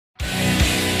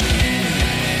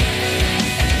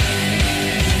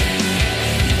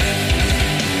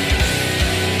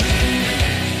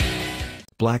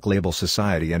Black Label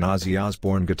Society and Ozzy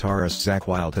Osbourne guitarist Zakk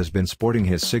Wylde has been sporting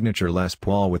his signature Les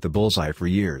Paul with the Bullseye for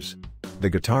years. The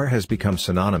guitar has become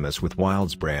synonymous with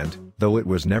Wylde's brand, though it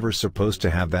was never supposed to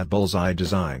have that bullseye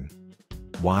design.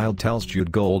 Wylde tells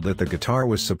Jude Gold that the guitar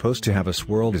was supposed to have a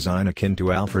swirl design akin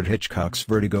to Alfred Hitchcock's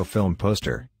Vertigo film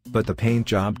poster, but the paint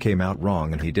job came out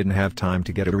wrong and he didn't have time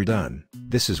to get it redone.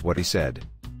 This is what he said.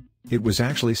 "It was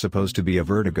actually supposed to be a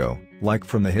Vertigo, like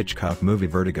from the Hitchcock movie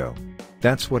Vertigo.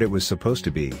 That's what it was supposed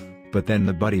to be, but then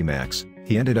the buddy Max,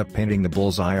 he ended up painting the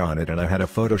bullseye on it and I had a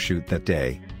photo shoot that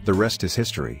day, the rest is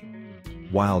history."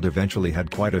 Wylde eventually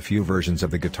had quite a few versions of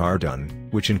the guitar done,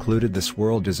 which included the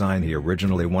swirl design he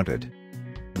originally wanted.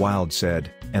 Wylde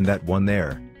said, "And that one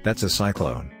there, that's a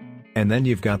cyclone. And then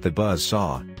you've got the buzz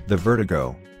saw, the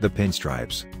Vertigo, the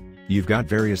pinstripes. You've got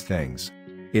various things.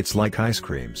 It's like ice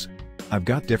creams. I've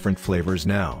got different flavors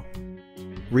now."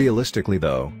 Realistically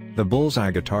though, the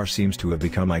Bullseye guitar seems to have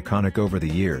become iconic over the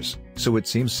years, so it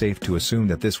seems safe to assume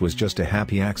that this was just a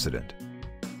happy accident.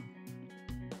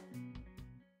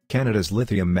 Canada's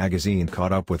Lithium magazine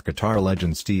caught up with guitar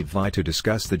legend Steve Vai to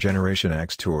discuss the Generation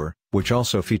X tour, which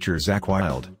also features Zakk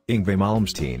Wylde, Yngwie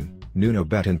Malmsteen, Nuno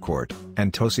Bettencourt,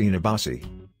 and Tosin Abasi.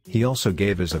 He also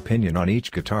gave his opinion on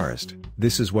each guitarist.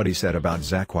 This is what he said about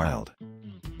Zakk Wylde.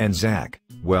 "And Zakk,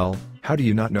 well, how do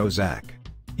you not know Zakk?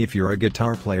 If you're a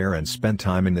guitar player and spent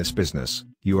time in this business,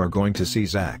 you are going to see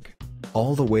Zakk.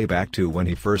 All the way back to when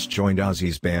he first joined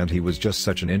Ozzy's band, he was just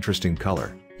such an interesting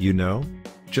color, you know?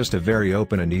 Just a very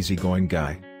open and easygoing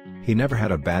guy. He never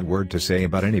had a bad word to say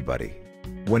about anybody.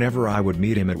 Whenever I would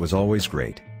meet him it was always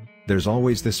great. There's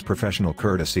always this professional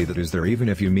courtesy that is there even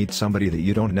if you meet somebody that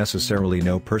you don't necessarily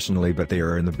know personally but they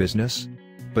are in the business.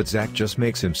 But Zakk just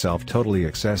makes himself totally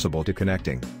accessible to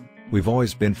connecting. We've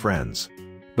always been friends.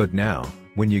 But now,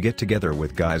 when you get together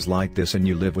with guys like this and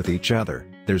you live with each other,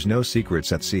 there's no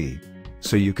secrets at sea.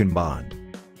 So you can bond."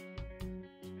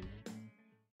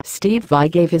 Steve Vai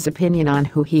gave his opinion on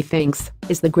who he thinks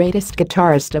is the greatest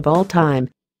guitarist of all time,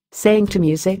 saying to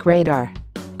Music Radar,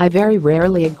 "I very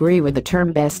rarely agree with the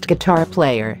term best guitar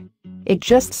player. It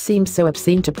just seems so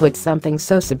obscene to put something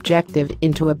so subjective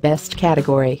into a best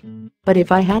category. But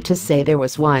if I had to say there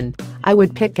was one, I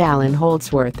would pick Allan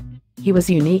Holdsworth. He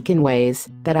was unique in ways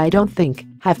that I don't think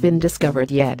have been discovered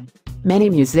yet.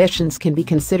 Many musicians can be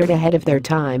considered ahead of their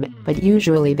time, but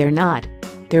usually they're not.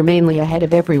 They're mainly ahead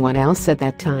of everyone else at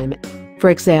that time. For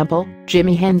example,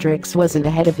 Jimi Hendrix wasn't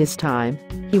ahead of his time.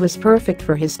 He was perfect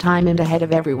for his time and ahead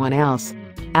of everyone else.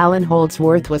 Allan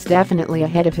Holdsworth was definitely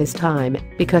ahead of his time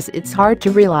because it's hard to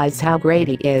realize how great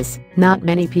he is. Not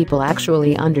many people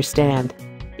actually understand.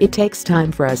 It takes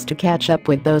time for us to catch up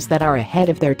with those that are ahead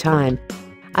of their time.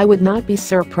 I would not be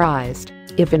surprised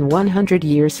if in 100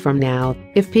 years from now,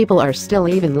 if people are still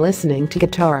even listening to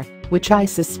guitar, which I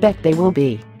suspect they will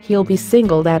be, he'll be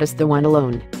singled out as the one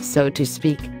alone, so to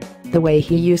speak. The way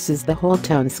he uses the whole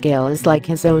tone scale is like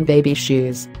his own baby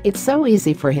shoes. It's so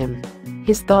easy for him.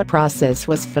 His thought process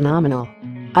was phenomenal.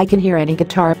 I can hear any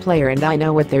guitar player and I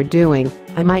know what they're doing.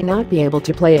 I might not be able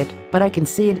to play it, but I can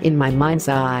see it in my mind's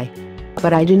eye.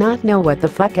 But I do not know what the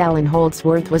fuck Allan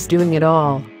Holdsworth was doing at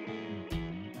all."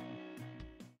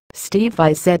 Steve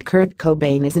Vai said Kurt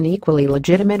Cobain is an equally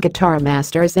legitimate guitar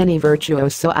master as any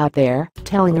virtuoso out there,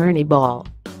 telling Ernie Ball,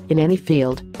 "In any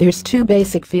field, there's two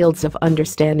basic fields of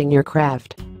understanding your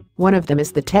craft. One of them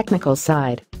is the technical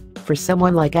side. For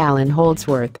someone like Allan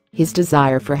Holdsworth, his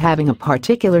desire for having a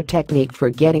particular technique for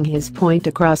getting his point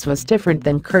across was different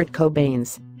than Kurt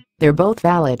Cobain's. They're both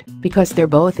valid because they're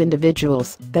both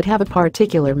individuals that have a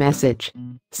particular message.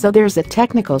 So there's a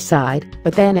technical side,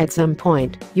 but then at some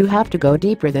point, you have to go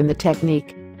deeper than the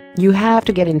technique. You have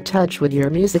to get in touch with your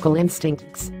musical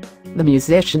instincts." The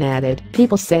musician added,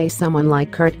 "People say someone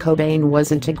like Kurt Cobain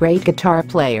wasn't a great guitar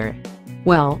player.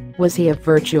 Well, was he a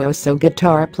virtuoso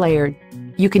guitar player?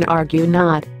 You can argue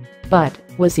not. But,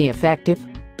 was he effective?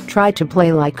 Try to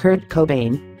play like Kurt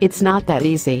Cobain, it's not that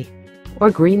easy. Or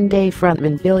Green Day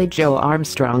frontman Billy Joe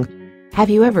Armstrong. Have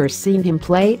you ever seen him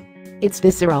play? It's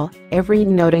visceral, every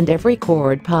note and every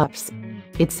chord pops.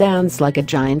 It sounds like a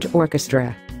giant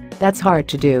orchestra. That's hard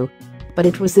to do. But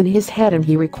it was in his head and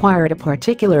he required a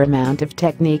particular amount of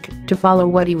technique to follow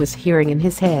what he was hearing in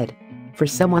his head. For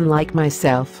someone like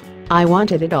myself, I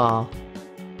wanted it all."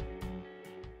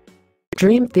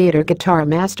 Dream Theater guitar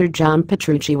master John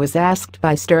Petrucci was asked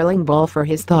by Sterling Ball for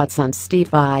his thoughts on Steve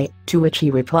Vai, to which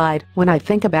he replied, "When I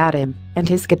think about him and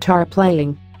his guitar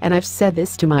playing, and I've said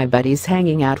this to my buddies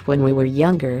hanging out when we were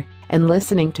younger, and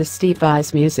listening to Steve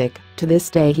Vai's music, to this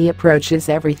day he approaches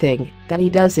everything that he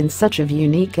does in such a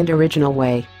unique and original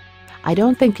way. I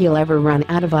don't think he'll ever run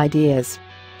out of ideas.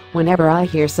 Whenever I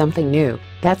hear something new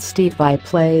that Steve Vai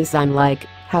plays, I'm like,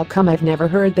 how come I've never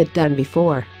heard that done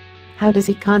before? How does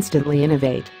he constantly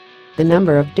innovate? The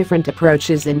number of different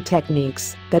approaches and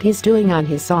techniques that he's doing on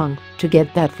his song to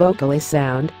get that vocalist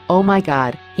sound, oh my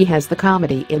god, he has the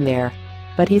comedy in there.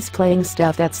 But he's playing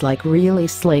stuff that's like really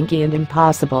slinky and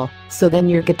impossible, so then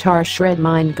your guitar shred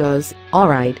mind goes,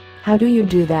 alright, how do you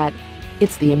do that?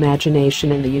 It's the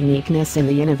imagination and the uniqueness and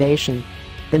the innovation.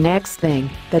 The next thing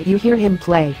that you hear him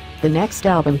play, the next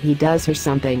album he does or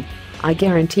something, I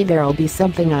guarantee there'll be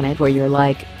something on it where you're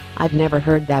like, I've never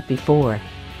heard that before.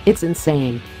 It's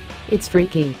insane. It's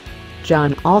freaky.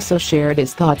 John also shared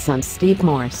his thoughts on Steve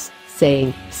Morse,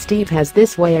 saying, Steve has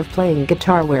this way of playing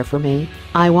guitar where for me,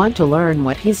 I want to learn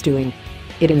what he's doing.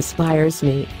 It inspires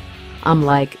me. I'm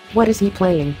like, what is he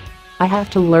playing? I have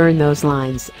to learn those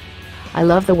lines. I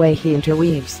love the way he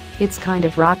interweaves. It's kind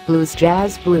of rock, blues,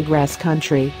 jazz, bluegrass,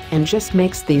 country, and just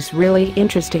makes these really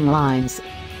interesting lines.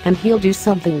 And he'll do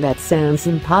something that sounds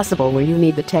impossible where you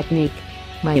need the technique.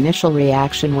 My initial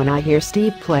reaction when I hear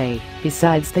Steve play,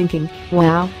 besides thinking,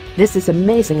 wow, this is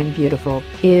amazing and beautiful,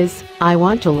 is, I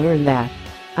want to learn that.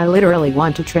 I literally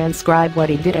want to transcribe what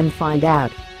he did and find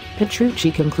out.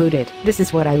 Petrucci concluded, this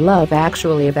is what I love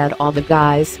actually about all the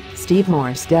guys. Steve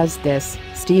Morse does this,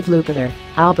 Steve Lukather,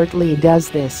 Albert Lee does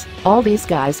this, all these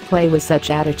guys play with such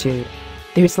attitude.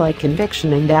 There's like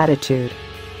conviction and attitude.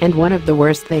 And one of the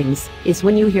worst things is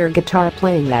when you hear guitar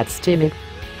playing that's timid.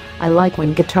 I like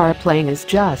when guitar playing is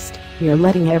just, you're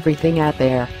letting everything out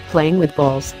there, playing with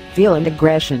balls, feel and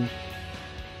aggression.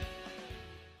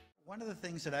 One of the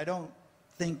things that I don't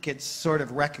think it's sort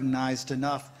of recognized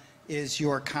enough is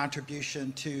your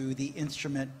contribution to the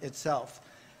instrument itself,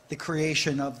 the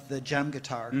creation of the Gem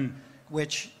guitar,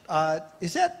 which,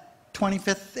 is that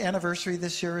 25th anniversary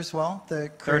this year as well? The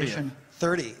creation?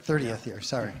 30th year,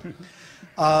 sorry.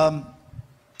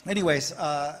 Anyways,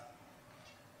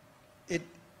 it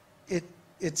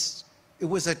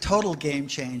was a total game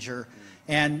changer,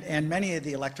 and many of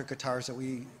the electric guitars that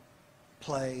we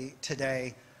play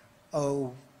today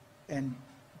and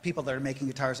people that are making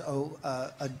guitars owe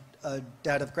a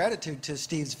debt of gratitude to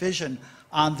Steve's vision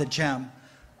on the Gem.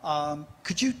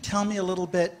 Could you tell me a little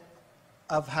bit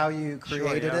of how you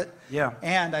created it? Yeah.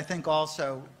 And I think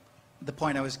also the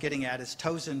point I was getting at is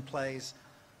Tosin plays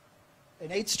an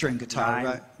 8-string guitar,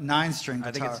 right? 9-string guitar.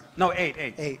 I think it's, no,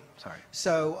 8. 8. Sorry.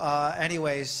 So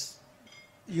anyways,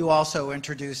 you also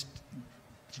introduced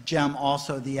Gem,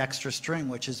 also the extra string,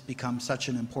 which has become such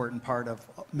an important part of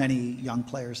many young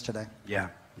players today. Yeah,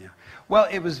 yeah. Well,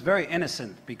 it was very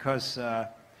innocent because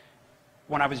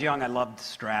when I was young, I loved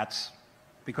Strats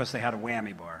because they had a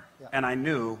whammy bar. Yeah. And I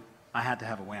knew I had to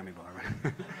have a whammy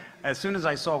bar. As soon as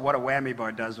I saw what a whammy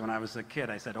bar does when I was a kid,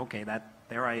 I said, okay,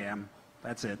 there I am.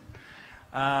 That's it.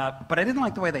 But I didn't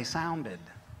like the way they sounded.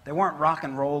 They weren't rock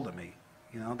and roll to me.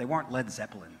 You know, they weren't Led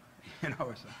Zeppelin, you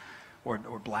know,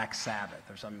 or Black Sabbath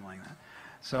or something like that.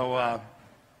 So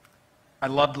I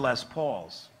loved Les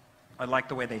Pauls. I liked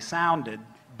the way they sounded,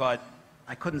 but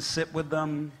I couldn't sit with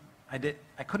them. I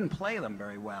couldn't play them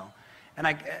very well.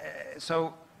 And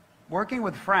so working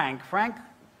with Frank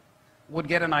would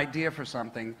get an idea for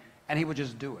something, and he would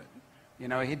just do it. You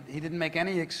know, he didn't make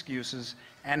any excuses,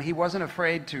 and he wasn't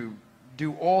afraid to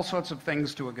do all sorts of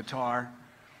things to a guitar.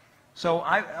 So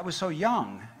I was so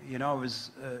young, you know, I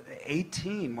was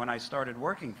 18 when I started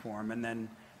working for him, and then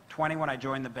 20 when I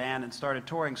joined the band and started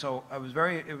touring. So it was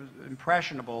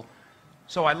impressionable.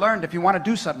 So I learned if you want to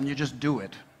do something, you just do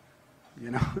it,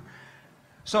 you know.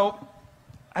 So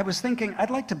I was thinking I'd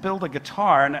like to build a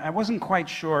guitar, and I wasn't quite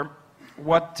sure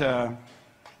what. So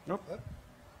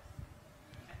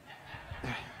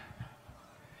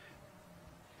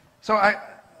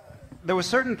there were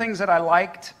certain things that I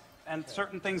liked and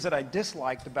certain things that I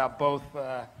disliked about both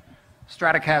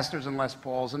Stratocasters and Les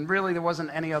Pauls, and really there wasn't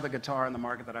any other guitar in the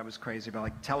market that I was crazy about.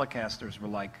 Like Telecasters were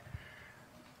like,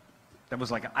 that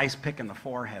was like an ice pick in the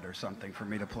forehead or something for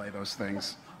me to play those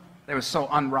things. They were so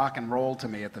un-rock and roll to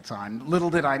me at the time. Little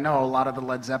did I know a lot of the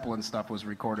Led Zeppelin stuff was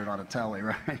recorded on a telly,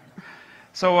 right?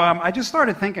 So I just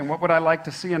started thinking, what would I like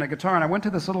to see in a guitar? And I went to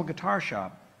this little guitar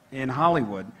shop in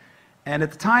Hollywood. And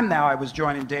at the time now, I was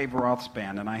joining Dave Roth's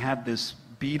band, and I had this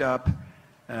beat-up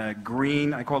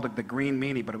green, I called it the Green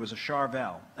Meanie, but it was a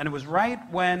Charvel. And it was right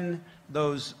when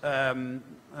those,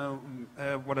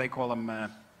 what do they call them, a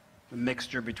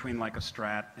mixture between like a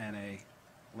Strat and a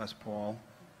Les Paul.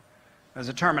 There's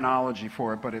a terminology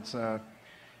for it, but it's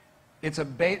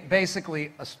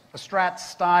basically a Strat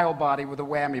style body with a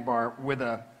whammy bar with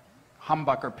a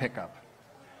humbucker pickup.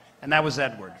 And that was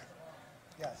Edward.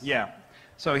 Yes. Yeah.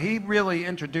 So he really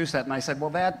introduced that, and I said,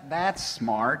 well, that's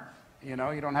smart. You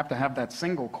know, you don't have to have that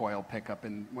single coil pickup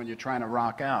when you're trying to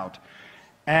rock out.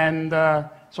 And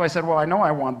so I said, well, I know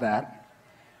I want that.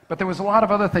 But there was a lot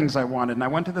of other things I wanted. And I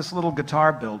went to this little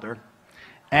guitar builder.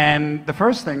 And the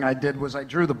first thing I did was I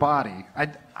drew the body.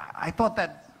 I thought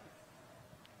that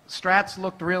Strats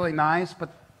looked really nice, but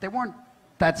they weren't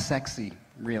that sexy,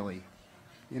 really.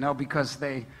 You know, because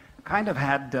they kind of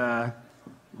had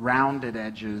rounded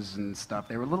edges and stuff.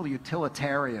 They were a little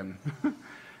utilitarian.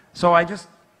 So I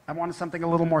wanted something a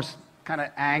little more kind of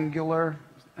angular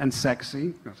and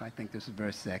sexy, because I think this is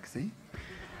very sexy.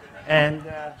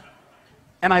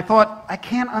 And I thought, I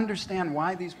can't understand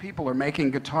why these people are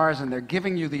making guitars and they're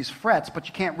giving you these frets, but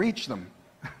you can't reach them.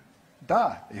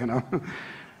 Duh, you know.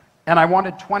 And I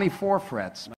wanted 24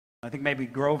 frets. I think maybe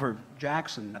Grover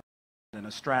Jackson in a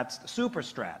Strat, Super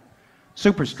Strat,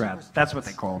 that's what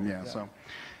they call them, yeah.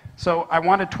 So I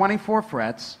wanted 24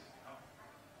 frets,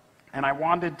 and I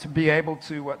wanted to be able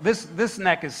to, this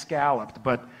neck is scalloped,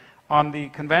 but on the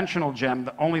conventional gem,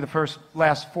 only the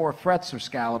last 4 frets are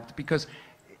scalloped because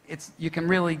you can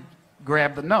really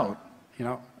grab the note, you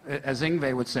know. As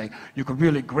Yngwie would say, you can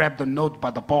really grab the note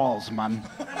by the balls, man.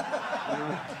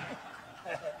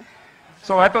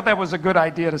 So I thought that was a good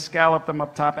idea to scallop them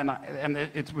up top, and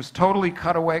it was totally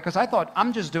cut away, because I thought,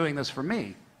 I'm just doing this for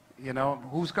me, you know,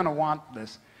 who's going to want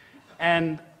this?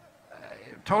 And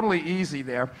totally easy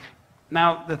there.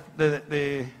 Now,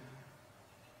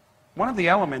 one of the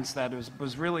elements that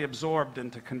was really absorbed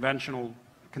into conventional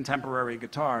contemporary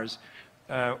guitars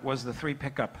was the 3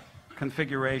 pickup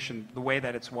configuration, the way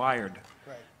that it's wired.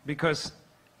 Right. Because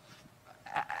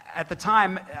at the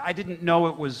time, I didn't know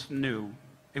it was new.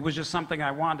 It was just something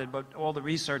I wanted, but all the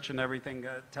research and everything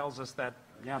tells us that,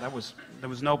 yeah, there was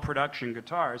no production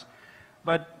guitars.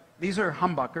 But these are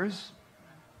humbuckers,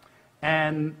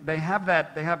 and they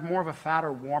have more of a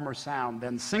fatter, warmer sound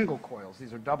than single coils.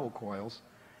 These are double coils.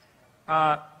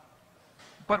 But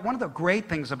one of the great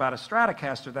things about a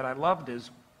Stratocaster that I loved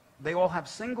is they all have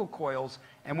single coils,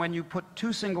 and when you put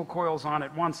 2 single coils on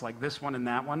at once, like this one and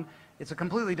that one, it's a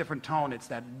completely different tone.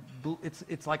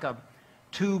 It's like a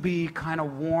tubey, kind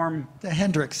of warm. The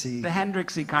Hendrixy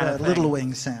kind of thing. The Little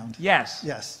Wing sound. Yes.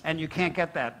 Yes. And you can't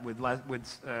get that with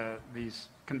these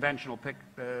conventional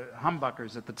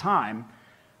humbuckers at the time.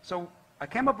 So I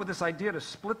came up with this idea to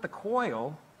split the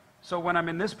coil, so when I'm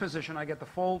in this position, I get the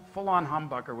full-on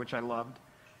humbucker, which I loved.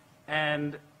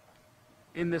 And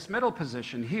in this middle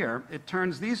position here, it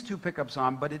turns these 2 pickups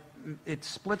on, but it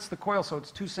splits the coil, so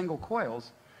it's 2 single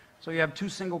coils. So you have 2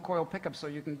 single coil pickups, so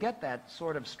you can get that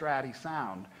sort of Stratty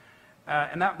sound.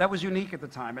 And that was unique at the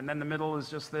time. And then the middle is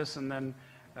just this, and then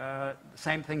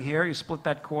same thing here. You split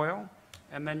that coil,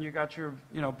 and then you got your,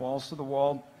 you know, balls to the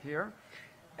wall here.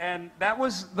 And that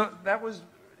was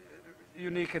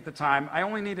unique at the time. I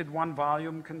only needed 1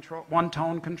 volume control, 1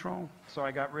 tone control, so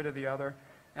I got rid of the other.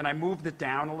 And I moved it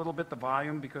down a little bit, the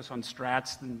volume, because on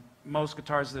Strats, most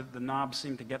guitars, the knobs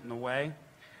seem to get in the way.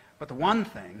 But the one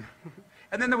thing,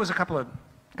 and then there was a couple of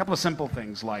simple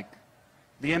things, like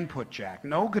the input jack.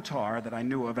 No guitar that I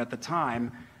knew of at the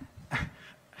time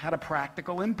had a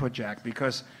practical input jack,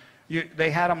 because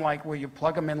they had them like where you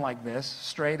plug them in like this,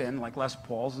 straight in, like Les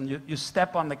Pauls, and you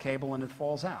step on the cable and it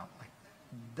falls out. Like,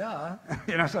 duh.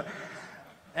 You know, so,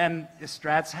 and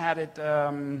Strats had it,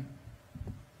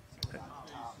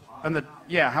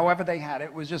 however they had it,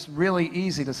 it was just really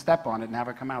easy to step on it and have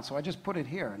it come out. So I just put it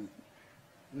here, and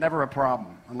never a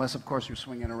problem, unless, of course, you're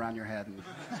swinging around your head.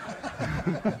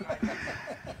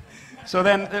 So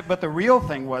then, but the real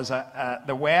thing was the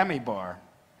whammy bar.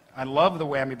 I love the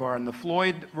whammy bar, and the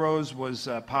Floyd Rose was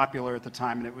popular at the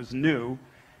time, and it was new,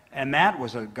 and that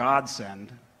was a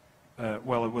godsend.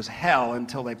 Well, it was hell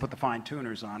until they put the fine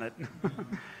tuners on it.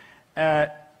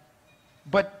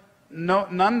 But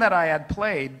none that I had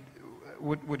played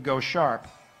would go sharp.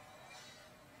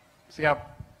 See how,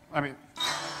 I mean,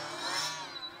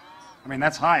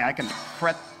 that's high. I can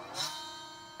fret.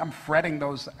 I'm fretting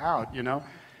those out, you know.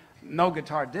 No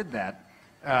guitar did that.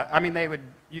 I mean,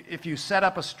 if you set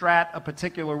up a Strat a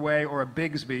particular way or a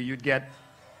Bigsby, you get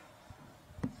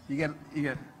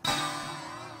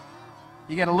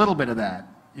a little bit of that,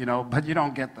 you know, but you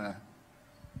don't get the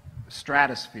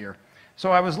stratosphere.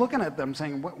 So I was looking at them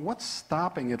saying, what's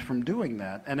stopping it from doing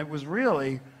that? And it was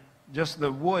really just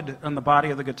the wood on the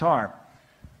body of the guitar.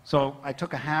 So I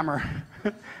took a hammer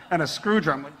and a screw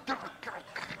drum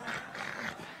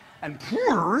and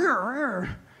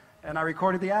I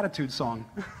recorded the Attitude song.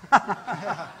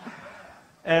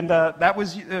 And that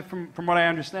was, from what I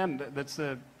understand, that's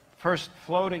the first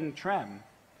floating trem.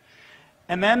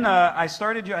 And then I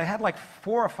had like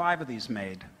 4 or 5 of these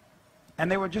made.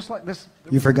 And they were just like this.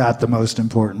 You forgot the most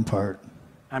important part.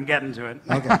 I'm getting to it.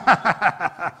 Okay.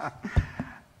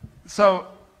 So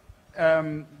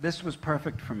this was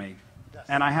perfect for me.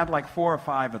 And I had like 4 or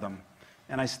 5 of them.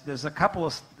 And there's a couple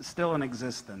of still in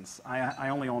existence. I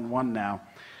only own one now.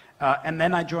 And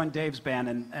then I joined Dave's band,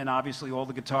 and obviously all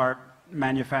the guitar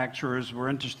manufacturers were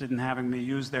interested in having me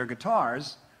use their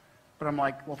guitars. But I'm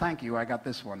like, well, thank you, I got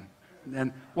this one.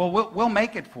 And, well, we'll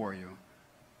make it for you.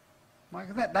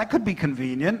 Like, that could be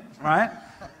convenient, right?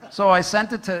 So I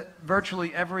sent it to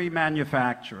virtually every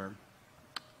manufacturer.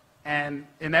 And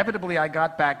inevitably, I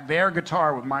got back their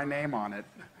guitar with my name on it.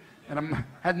 And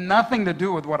had nothing to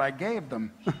do with what I gave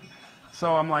them.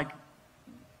 So I'm like,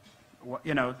 well,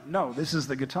 you know, no, this is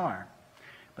the guitar.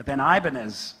 But then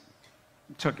Ibanez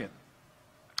took it.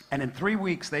 And in 3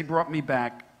 weeks, they brought me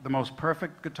back the most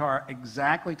perfect guitar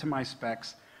exactly to my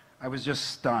specs. I was just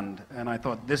stunned. And I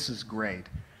thought, this is great.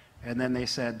 And then they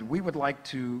said, we would like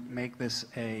to make this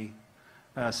a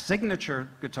signature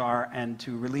guitar and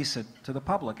to release it to the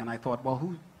public. And I thought, well,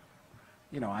 who,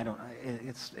 you know,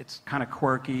 it's kind of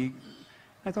quirky.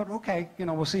 I thought, okay, you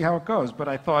know, we'll see how it goes. But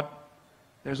I thought,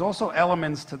 there's also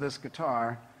elements to this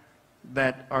guitar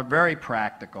that are very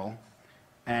practical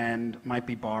and might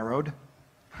be borrowed,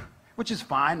 which is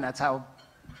fine. That's how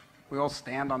we all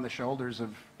stand on the shoulders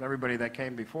of everybody that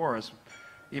came before us,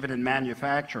 even in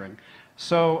manufacturing.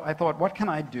 So I thought, what can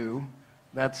I do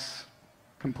that's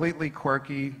completely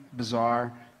quirky,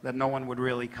 bizarre, that no one would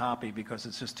really copy because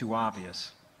it's just too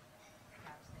obvious?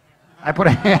 I put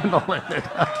a handle in it.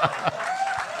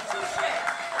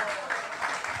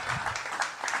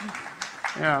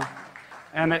 Yeah.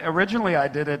 And originally I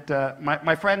did it,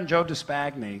 my friend Joe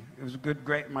DeSpagni, it was a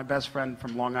great, my best friend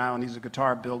from Long Island, he's a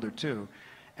guitar builder too.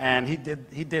 And he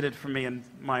did it for me in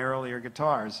my earlier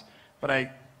guitars. But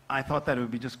I thought that it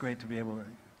would be just great to be able to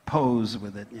pose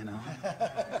with it, you know.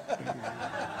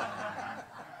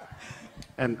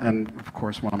 And of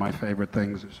course, one of my favorite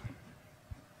things is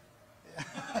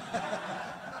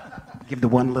give the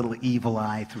one little evil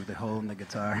eye through the hole in the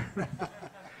guitar.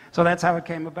 So that's how it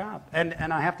came about. And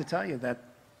I have to tell you that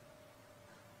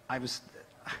I was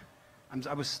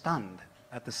stunned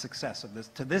at the success of this.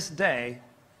 To this day,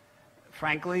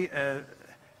 frankly, and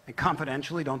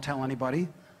confidentially, don't tell anybody,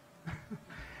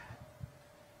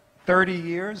 30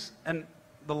 years, and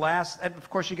and of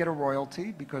course you get a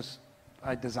royalty because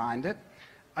I designed it.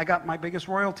 I got my biggest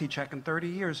royalty check in 30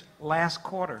 years last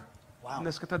quarter. Wow. On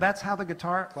this guitar. That's how the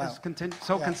guitar is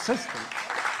so consistent.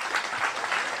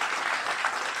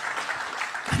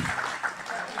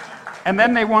 And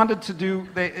then they wanted to do,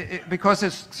 because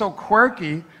it's so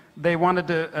quirky, they wanted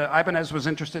to, Ibanez was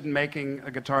interested in making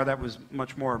a guitar that was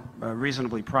much more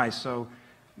reasonably priced, so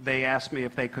they asked me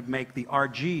if they could make the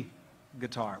RG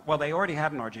guitar. Well, they already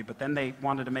had an RG, but then they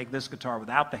wanted to make this guitar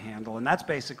without the handle, and that's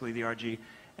basically the RG.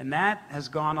 And that has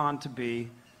gone on to be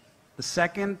the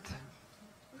second,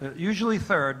 usually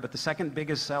third, but the second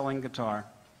biggest selling guitar,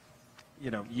 you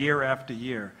know, year after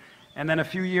year. And then a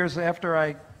few years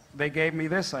after they gave me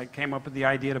this, I came up with the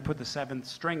idea to put the 7th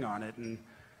string on it, and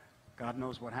God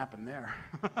knows what happened there.